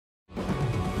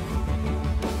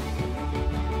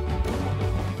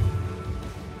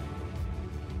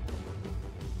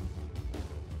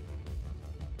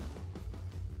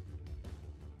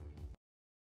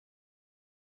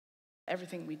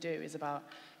everything we do is about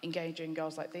engaging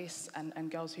girls like this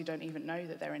and girls who don't even know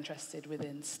that they're interested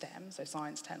within STEM, so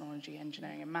science, technology,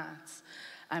 engineering and maths,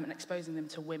 and exposing them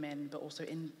to women, but also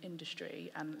in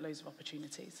industry and loads of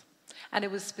opportunities. And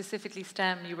it was specifically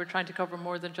STEM, you were trying to cover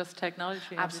more than just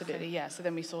technology? Absolutely, yeah. So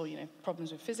then we saw,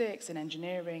 problems with physics and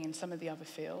engineering and some of the other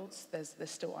fields, there's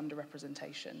still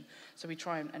underrepresentation. So we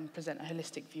try and present a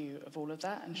holistic view of all of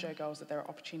that and show girls that there are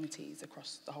opportunities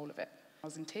across the whole of it. I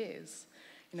was in tears,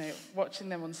 watching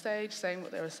them on stage, saying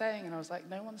what they were saying, and I was like,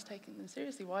 no one's taking them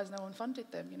seriously. Why has no one funded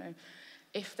them?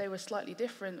 If they were slightly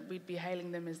different, we'd be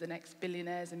hailing them as the next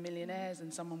billionaires and millionaires,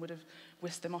 and someone would have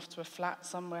whisked them off to a flat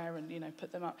somewhere and,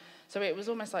 put them up. So it was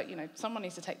almost like, someone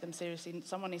needs to take them seriously,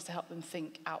 someone needs to help them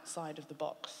think outside of the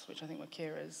box, which I think were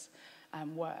Kira's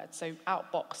word. So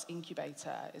Outbox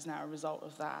Incubator is now a result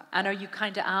of that. And are you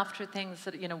kind of after things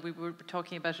that, we were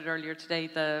talking about it earlier today,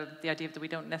 the idea that we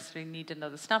don't necessarily need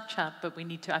another Snapchat, but we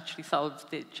need to actually solve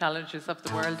the challenges of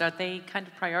the world. Are they kind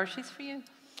of priorities for you?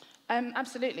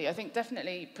 Absolutely. I think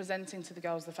definitely presenting to the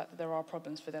girls the fact that there are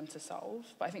problems for them to solve.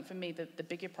 But I think for me, the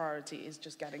bigger priority is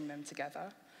just getting them together.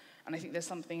 And I think there's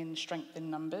something in strength in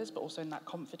numbers, but also in that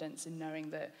confidence in knowing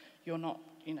that you're not,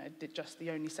 just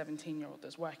the only 17-year-old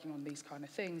that's working on these kind of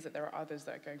things, that there are others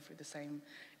that are going through the same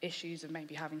issues of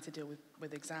maybe having to deal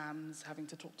with exams, having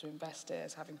to talk to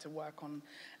investors, having to work on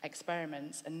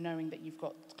experiments, and knowing that you've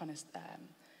got kind of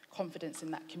confidence in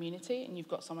that community and you've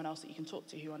got someone else that you can talk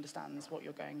to who understands what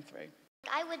you're going through.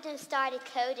 I wouldn't have started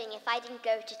coding if I didn't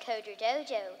go to Coder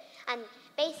Dojo, and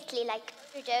basically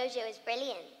Coder Dojo is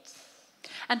brilliant.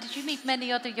 And did you meet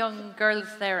many other young girls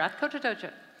there at Coder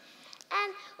Dojo?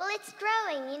 Well, it's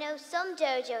growing. Some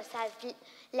dojos have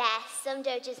less, some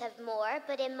dojos have more,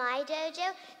 but in my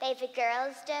dojo, they have a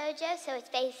girls' dojo, so it's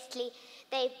basically,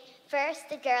 first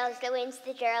the girls go into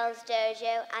the girls'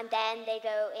 dojo, and then they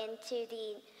go into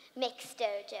the mixed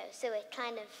dojo, so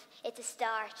it's a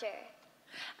starter.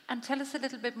 And tell us a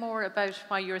little bit more about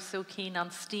why you're so keen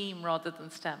on STEAM rather than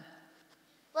STEM.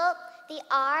 Well, the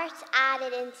art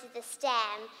added into the STEM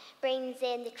brings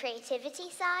in the creativity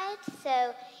side,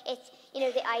 so it's,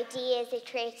 the ideas, the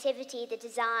creativity, the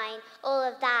design, all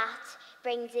of that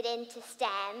brings it into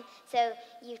STEM, so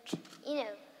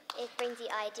it brings the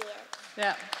ideas.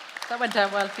 Yeah, that went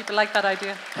down well. People like that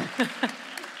idea.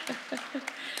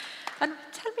 And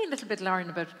tell me a little bit, Lauren,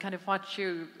 about kind of what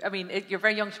you're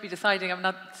very young to be deciding. I'm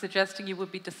not suggesting you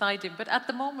would be deciding, but at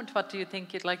the moment, what do you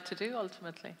think you'd like to do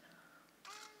ultimately?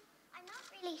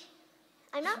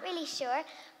 I'm not really sure,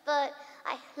 but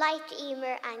like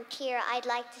Emer and Kira, I'd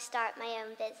like to start my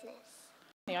own business.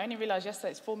 I only realised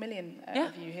yesterday it's 4 million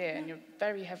of you here, and you're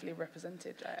very heavily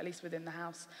represented, at least within the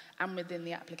house and within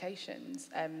the applications.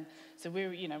 So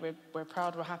we're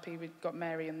proud, we're happy. We've got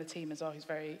Mary and the team as well, who's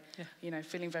very,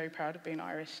 feeling very proud of being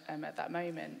Irish at that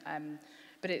moment.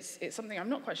 But it's something I'm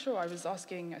not quite sure. I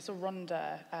saw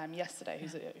Rhonda yesterday,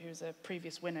 who's a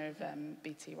previous winner of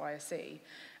BTYSE,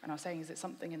 and I was saying, is it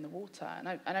something in the water?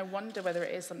 And I wonder whether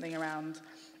it is something around,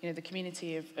 the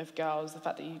community of girls, the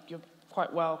fact that you're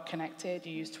quite well connected,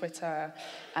 you use Twitter,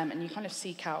 and you kind of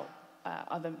seek out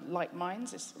other like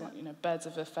minds. It's like, birds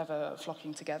of a feather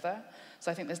flocking together.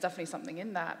 So I think there's definitely something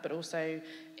in that, but also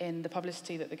in the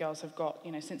publicity that the girls have got,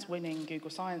 since winning Google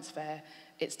Science Fair,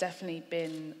 it's definitely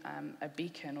been a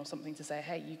beacon or something to say,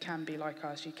 hey, you can be like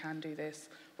us, you can do this.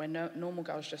 We're normal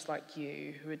girls just like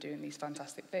you who are doing these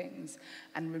fantastic things,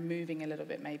 and removing a little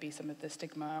bit maybe some of the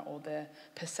stigma or the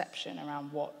perception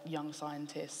around what young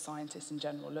scientists in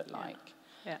general look like.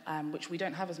 Yeah. Which we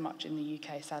don't have as much in the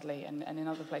UK, sadly, and in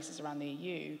other places around the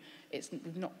EU.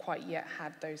 We've not quite yet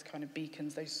had those kind of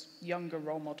beacons, those younger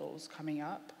role models coming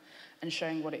up and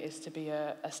showing what it is to be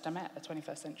a Stemette, a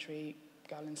 21st century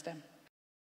girl in STEM.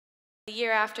 The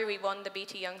year after we won the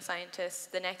BT Young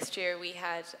Scientist, the next year we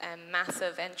had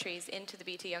massive entries into the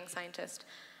BT Young Scientist.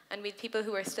 And we had people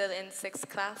who were still in 6th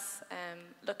class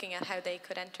looking at how they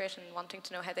could enter it and wanting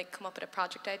to know how they could come up with a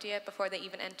project idea before they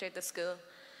even entered the school.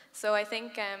 So I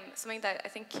think something that I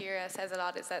think Kira says a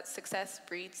lot is that success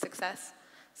breeds success.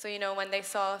 So, when they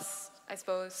saw us, I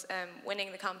suppose,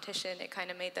 winning the competition, it kind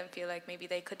of made them feel like maybe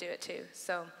they could do it too.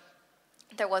 So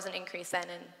there was an increase then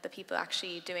in the people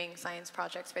actually doing science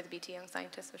projects for the BT Young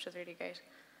Scientists, which was really great.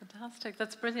 Fantastic,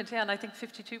 that's brilliant. Yeah, and I think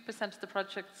 52% of the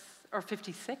projects, or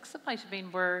 56 it might have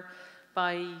been, were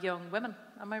by young women.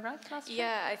 Am I right last year?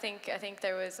 Yeah, I think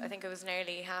it was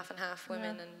nearly half and half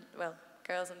women and, well,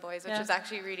 girls and boys, which is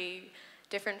actually really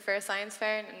different for a science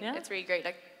fair, and it's really great.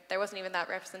 Like, there wasn't even that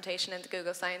representation in the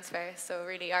Google Science Fair, so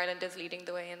really Ireland is leading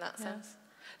the way in that sense.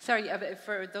 Sorry,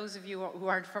 for those of you who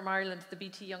aren't from Ireland, the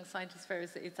BT Young Scientist Fair,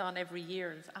 it's on every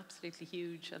year. It's absolutely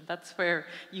huge, and that's where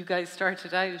you guys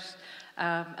started out.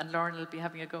 And Lauren will be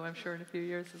having a go, I'm sure, in a few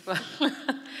years as well.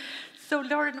 So,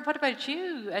 Lauren, what about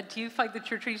you? Do you find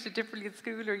that you're treated differently at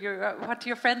school, or what do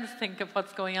your friends think of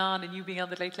what's going on and you being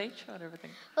on the Late Late Show and everything?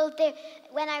 Well,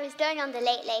 when I was going on the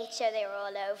Late Late Show, they were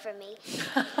all over me.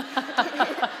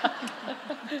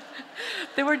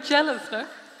 They were jealous, no?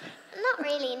 Not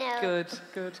really, no.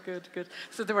 Good.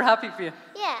 So they were happy for you?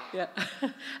 Yeah.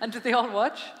 And did they all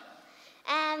watch?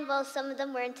 Well, some of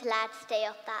them weren't allowed to stay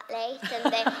up that late,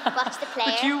 and they watched the player.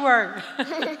 But you were.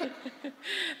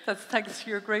 That's thanks to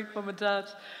your great mum and dad.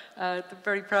 They're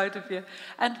very proud of you.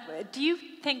 And do you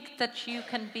think that you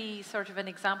can be sort of an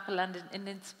example and an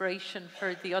inspiration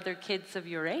for the other kids of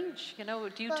your age? You know,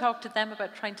 do you talk to them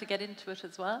about trying to get into it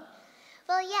as well?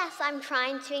 Well, yes, I'm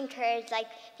trying to encourage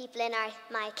people in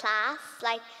my class.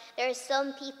 There are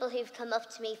some people who've come up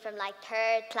to me from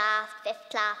 3rd class, 5th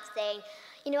class, saying,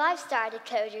 you know, I've started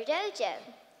Closer Dojo.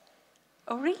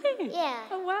 Oh, really? Yeah.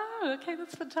 Oh, wow. Okay,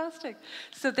 that's fantastic.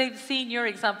 So they've seen your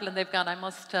example and they've gone, I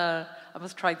must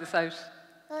try this out.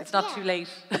 Well, it's not too late.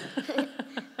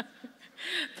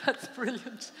 That's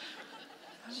brilliant.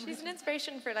 She's an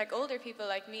inspiration for older people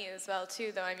like me as well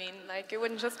too, though. I mean, it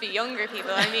wouldn't just be younger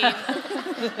people. I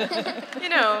mean, you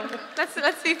know,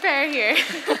 let's be fair here.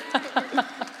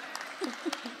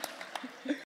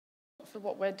 For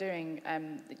what we're doing,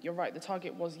 you're right, the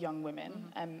target was young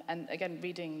women. And again,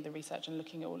 reading the research and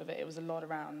looking at all of it, it was a lot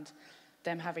around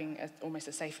them having almost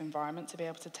a safe environment to be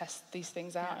able to test these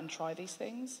things out and try these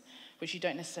things, which you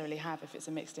don't necessarily have if it's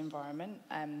a mixed environment.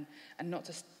 And not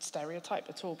to stereotype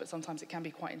at all, but sometimes it can be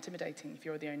quite intimidating if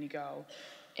you're the only girl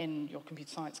in your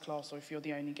computer science class, or if you're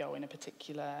the only girl in a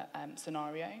particular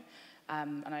scenario.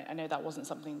 And I know that wasn't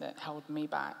something that held me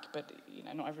back, but you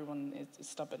know, not everyone is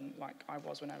stubborn like I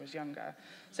was when I was younger.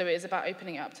 So it is about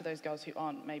opening it up to those girls who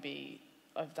aren't maybe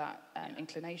of that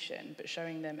inclination, but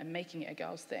showing them and making it a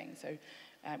girls' thing. So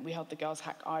we held the Girls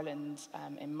Hack Ireland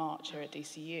in March here at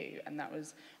DCU, and that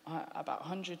was about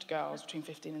 100 girls between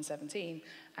 15 and 17.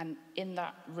 And in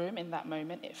that room, in that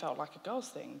moment, it felt like a girls'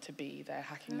 thing to be there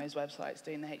hacking those websites,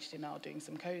 doing the HTML, doing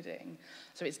some coding.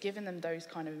 So it's given them those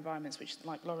kind of environments, which,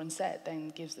 like Lauren said,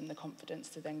 then gives them the confidence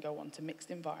to then go on to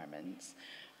mixed environments,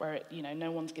 where no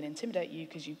one's going to intimidate you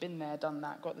because you've been there, done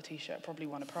that, got the T-shirt, probably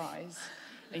won a prize,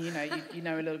 and you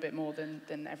know a little bit more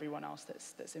than everyone else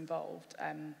that's involved.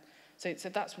 So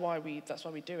that's why we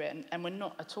do it, and we're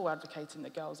not at all advocating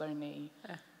that girls only.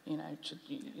 In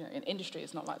industry,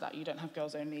 it's not like that. You don't have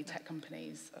girls only tech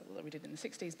companies, although we did in the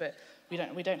 60s, but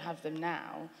we don't have them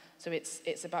now. So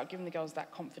it's about giving the girls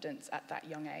that confidence at that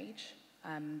young age,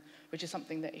 which is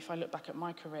something that if I look back at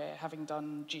my career, having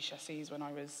done GCSEs when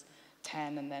I was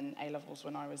 10 and then A-levels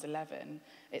when I was 11,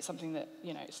 it's something that,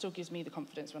 it still gives me the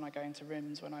confidence when I go into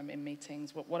rooms, when I'm in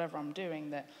meetings, whatever I'm doing,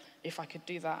 that if I could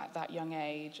do that at that young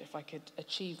age, if I could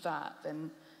achieve that, then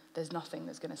there's nothing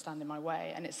that's going to stand in my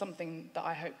way. And it's something that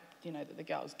I hope, that the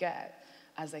girls get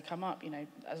as they come up,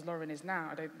 as Lauren is now.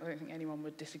 I don't think anyone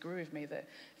would disagree with me that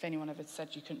if anyone ever said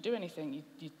you couldn't do anything,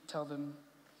 you'd tell them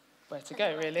where to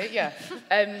go, really, yeah.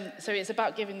 So it's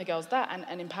about giving the girls that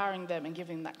and empowering them and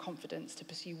giving them that confidence to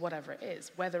pursue whatever it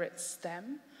is, whether it's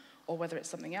STEM or whether it's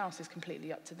something else is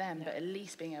completely up to them, but at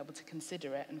least being able to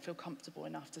consider it and feel comfortable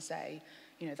enough to say,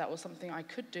 that was something I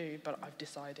could do, but I've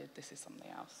decided this is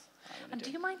something else. And do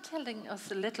you mind telling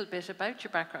us a little bit about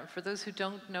your background? For those who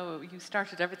don't know, you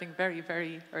started everything very,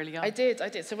 very early on. I did.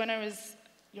 So when I was...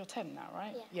 You're 10 now,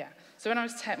 right? Yeah. So when I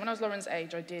was 10, when I was Lauren's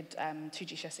age, I did 2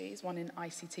 GCSEs, one in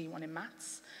ICT, one in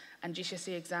maths. And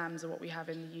GCSE exams are what we have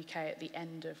in the UK at the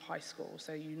end of high school.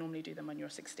 So you normally do them when you're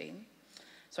 16.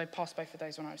 So I passed both of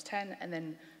those when I was 10. And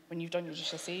then when you've done your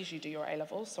GCSEs, you do your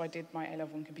A-levels. So I did my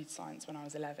A-level in computer science when I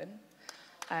was 11.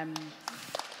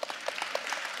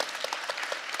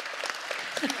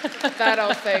 That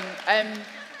old thing.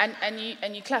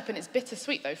 And you clap, and it's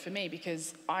bittersweet though for me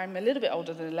because I'm a little bit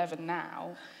older than 11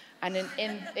 now, and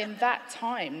in that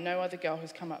time, no other girl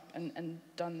has come up and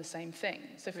done the same thing.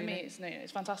 So for me,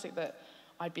 it's fantastic that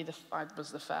I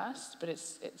was the first, but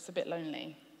it's a bit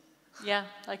lonely. Yeah,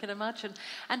 I can imagine.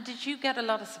 And did you get a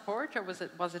lot of support, or was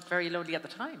it very lonely at the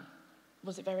time?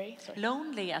 Was it very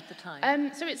lonely at the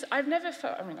time? So I've never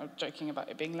felt. I mean, I'm joking about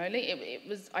it being lonely. It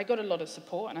was. I got a lot of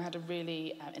support, and I had a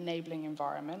really enabling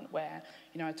environment where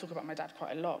I talk about my dad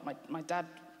quite a lot. My dad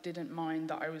didn't mind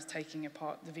that I was taking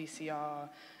apart the VCR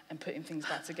and putting things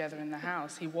back together in the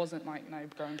house. He wasn't like, no,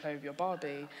 go and play with your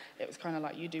Barbie. It was kind of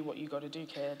like, you do what you got to do,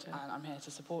 kid, and I'm here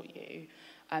to support you.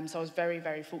 So I was very,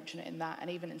 very fortunate in that. And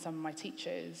even in some of my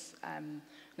teachers,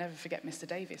 never forget Mr.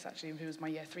 Davis, actually, who was my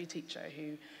year 3 teacher,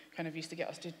 who kind of used to get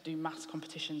us to do maths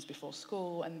competitions before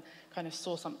school and kind of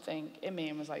saw something in me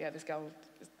and was like, yeah, this girl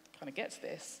kind of gets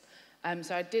this.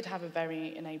 So I did have a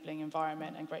very enabling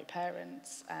environment and great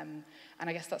parents. And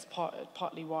I guess that's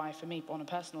partly why, for me, on a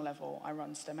personal level, I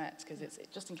run Stemettes, because it's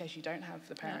just in case you don't have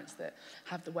the parents that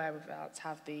have the wherewithal,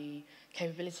 have the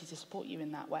capability to support you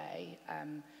in that way.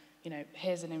 You know,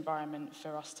 here's an environment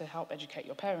for us to help educate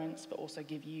your parents, but also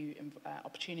give you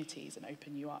opportunities and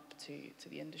open you up to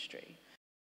the industry.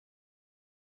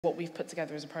 What we've put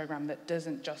together is a program that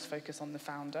doesn't just focus on the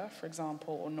founder, for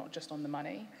example, or not just on the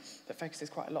money, but focuses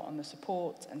quite a lot on the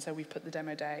support. And so we've put the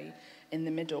demo day in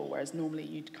the middle, whereas normally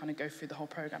you'd kind of go through the whole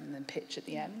program and then pitch at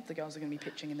the end. The girls are going to be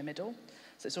pitching in the middle.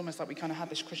 So it's almost like we kind of have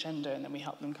this crescendo and then we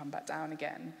help them come back down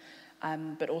again.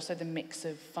 But also the mix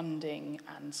of funding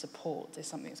and support is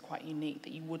something that's quite unique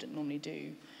that you wouldn't normally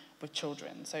do with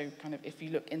children. So kind of if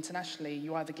you look internationally,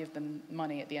 you either give them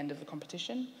money at the end of the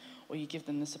competition or you give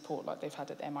them the support like they've had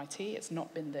at MIT. It's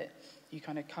not been that you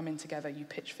kind of come in together, you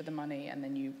pitch for the money, and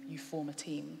then you form a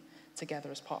team together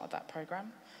as part of that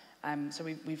program. So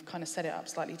we've kind of set it up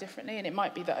slightly differently, and it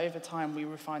might be that over time we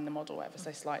refine the model ever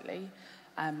so slightly,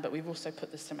 but we've also put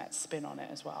the Stemettes spin on it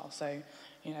as well. So,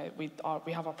 you know,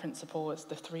 we have our principle, it's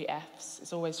the 3 Fs.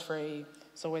 It's always free,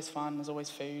 it's always fun, there's always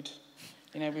food.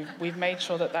 You know, we've made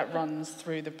sure that runs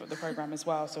through the program as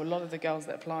well. So a lot of the girls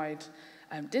that applied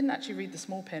didn't actually read the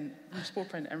small print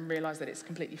and realise that it's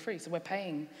completely free. So we're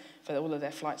paying for all of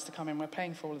their flights to come in. We're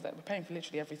paying for all of that. We're paying for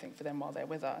literally everything for them while they're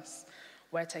with us.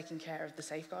 We're taking care of the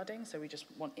safeguarding. So we just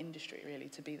want industry really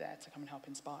to be there to come and help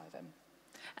inspire them.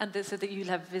 And so that you'll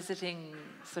have visiting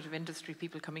sort of industry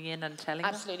people coming in and telling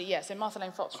Absolutely, yes. So Martha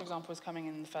Lane Fox, for example, is coming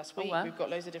in the first week. Oh, wow. We've got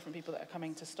loads of different people that are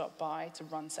coming to stop by to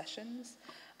run sessions.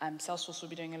 Salesforce will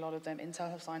be doing a lot of them. Intel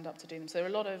have signed up to do them. So there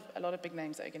are a lot of big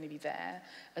names that are going to be there,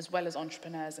 as well as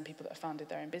entrepreneurs and people that have founded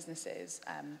their own businesses.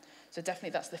 So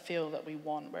definitely that's the feel that we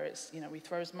want, where it's, you know, we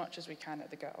throw as much as we can at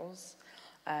the girls,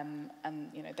 and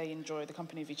you know, they enjoy the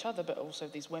company of each other, but also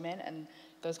these women. And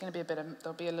there's going to be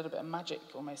there'll be a little bit of magic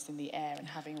almost in the air and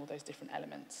having all those different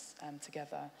elements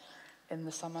together in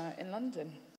the summer in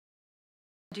London.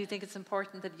 Do you think it's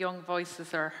important that young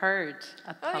voices are heard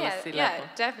at policy level? Yeah,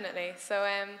 definitely. So,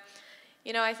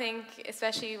 you know, I think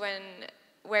especially when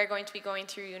we're going to be going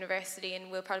through university and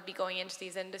we'll probably be going into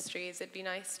these industries, it'd be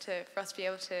nice for us to be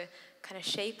able to kind of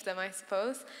shape them, I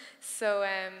suppose. So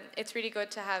it's really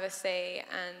good to have a say,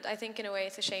 and I think in a way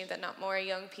it's a shame that not more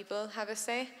young people have a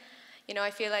say. You know,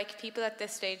 I feel like people at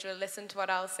this stage will listen to what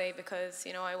I'll say because,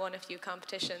 you know, I won a few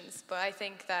competitions, but I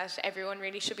think that everyone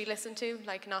really should be listened to,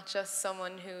 like not just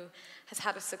someone who has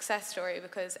had a success story,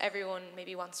 because everyone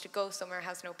maybe wants to go somewhere,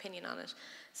 has no opinion on it.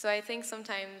 So I think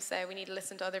sometimes we need to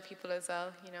listen to other people as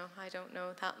well. You know, I don't know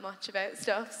that much about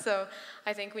stuff, so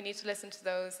I think we need to listen to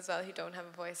those as well who don't have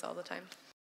a voice all the time.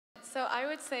 So I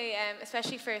would say,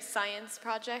 especially for science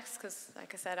projects, because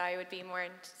like I said, I would be more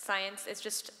into science, is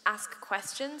just ask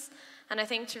questions. And I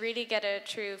think to really get a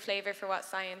true flavour for what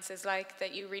science is like,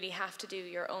 that you really have to do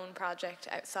your own project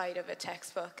outside of a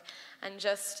textbook. And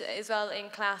just, as well in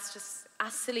class, just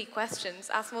ask silly questions,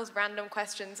 ask the most random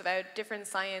questions about different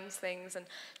science things and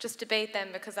just debate them,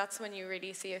 because that's when you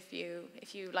really see if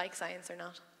you like science or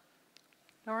not.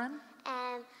 Lauren?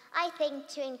 I think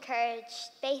to encourage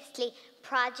basically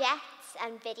projects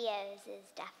and videos is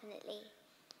definitely.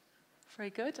 Very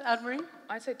good. Anne-Marie?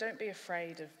 I'd say don't be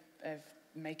afraid of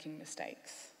making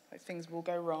mistakes. Like, things will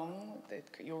go wrong.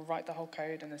 You'll write the whole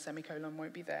code and the semicolon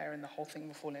won't be there and the whole thing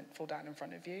will fall down in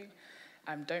front of you.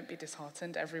 Don't be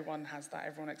disheartened. Everyone has that.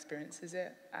 Everyone experiences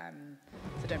it.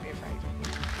 So don't be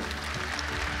afraid.